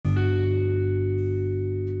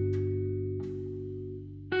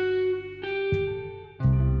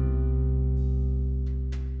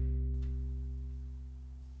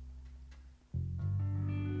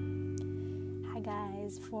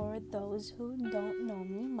For those who don't know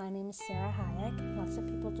me, my name is Sarah Hayek. Lots of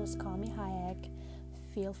people just call me Hayek.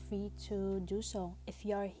 Feel free to do so. If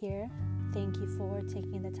you are here, thank you for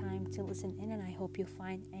taking the time to listen in, and I hope you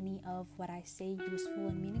find any of what I say useful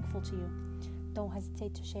and meaningful to you. Don't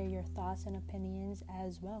hesitate to share your thoughts and opinions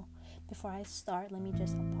as well. Before I start, let me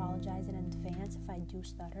just apologize in advance if I do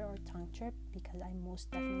stutter or tongue trip, because I most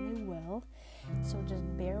definitely will. So just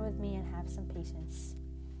bear with me and have some patience.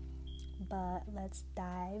 But let's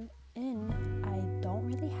dive in. I don't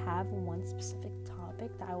really have one specific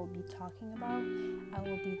topic that I will be talking about. I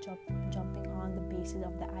will be jumping on the basis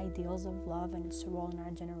of the ideals of love and its role in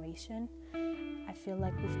our generation. I feel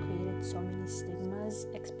like we've created so many stigmas,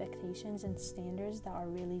 expectations, and standards that are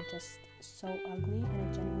really just so ugly, and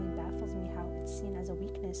it genuinely baffles me how it's seen as a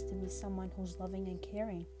weakness to be someone who's loving and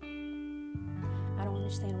caring. I don't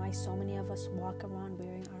understand why so many of us walk around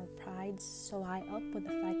wearing our prides so high up with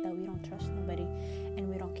the fact that we don't trust nobody and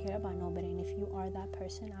we don't care about nobody. And if you are that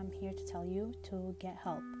person, I'm here to tell you to get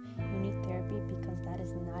help. You need therapy, because that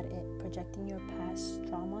is not it. Projecting your past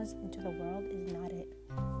traumas into the world is not it.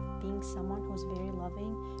 Being someone who's very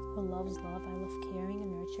loving, who loves love, I love caring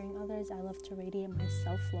and nurturing others. I love to radiate my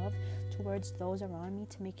self-love towards those around me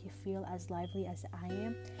to make you feel as lively as I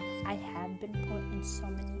am. I have been put in so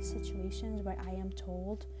many situations where I am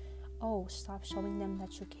told, oh, stop showing them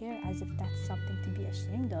that you care, as if that's something to be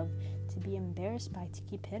ashamed of, to be embarrassed by, to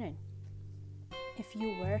keep hidden. If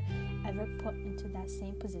you were ever put into that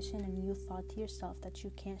same position and you thought to yourself that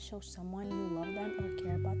you can't show someone you love them or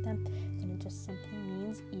care about them, then it just simply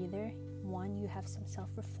means either, one, you have some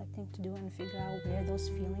self-reflecting to do and figure out where those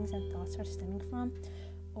feelings and thoughts are stemming from,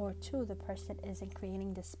 or two, the person isn't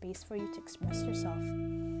creating the space for you to express yourself.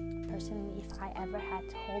 Personally, if I ever had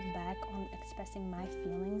to hold back on expressing my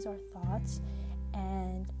feelings or thoughts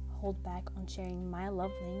and hold back on sharing my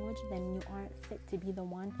love language, then you aren't fit to be the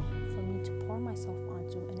one for me to pour myself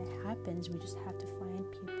onto. And it happens. We just have to find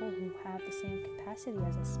people who have the same capacity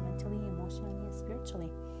as us, mentally, emotionally, and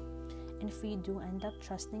spiritually. And if we do end up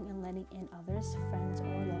trusting and letting in others, friends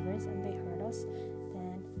or lovers, and they hurt us,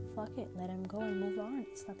 then fuck it, let them go and move on.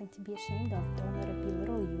 It's nothing to be ashamed of. Don't let it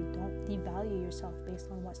belittle you. Don't devalue yourself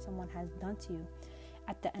based on what someone has done to you.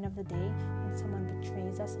 At the end of the day, when someone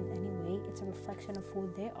betrays us in any way, it's a reflection of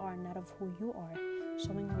who they are, not of who you are.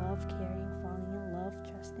 Showing love, caring, falling in love,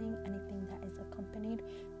 trusting, anything that is accompanied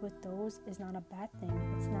with those is not a bad thing.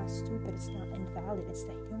 It's not stupid, it's not invalid, it's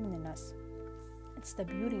the human in us. It's the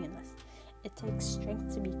beauty in us. It takes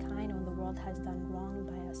strength to be kind when the world has done wrong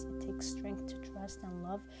by us. It takes strength to trust and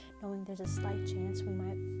love, knowing there's a slight chance we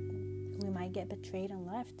might get betrayed and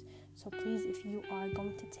left. So please, if you are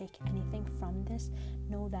going to take anything from this,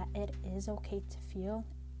 know that it is okay to feel,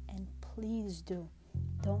 and please do.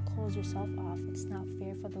 Don't close yourself off. It's not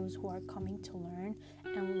fair for those who are coming to learn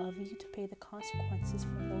and love you to pay the consequences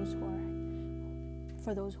for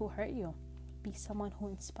those who hurt you. Be someone who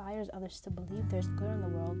inspires others to believe there's good in the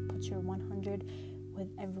world. Put your 100 with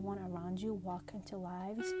everyone around you. Walk into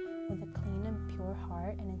lives with a clean and pure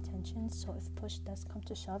heart and intentions, so if push does come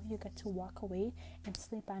to shove, you get to walk away and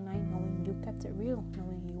sleep at night knowing you kept it real,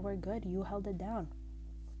 knowing you were good, you held it down.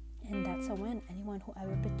 And that's a win. Anyone who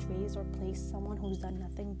ever betrays or plays someone who's done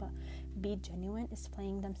nothing but be genuine is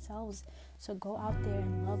playing themselves. So go out there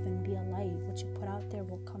and love and be a light. What you put out there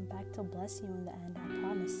will come back to bless you in the end, I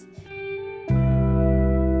promise.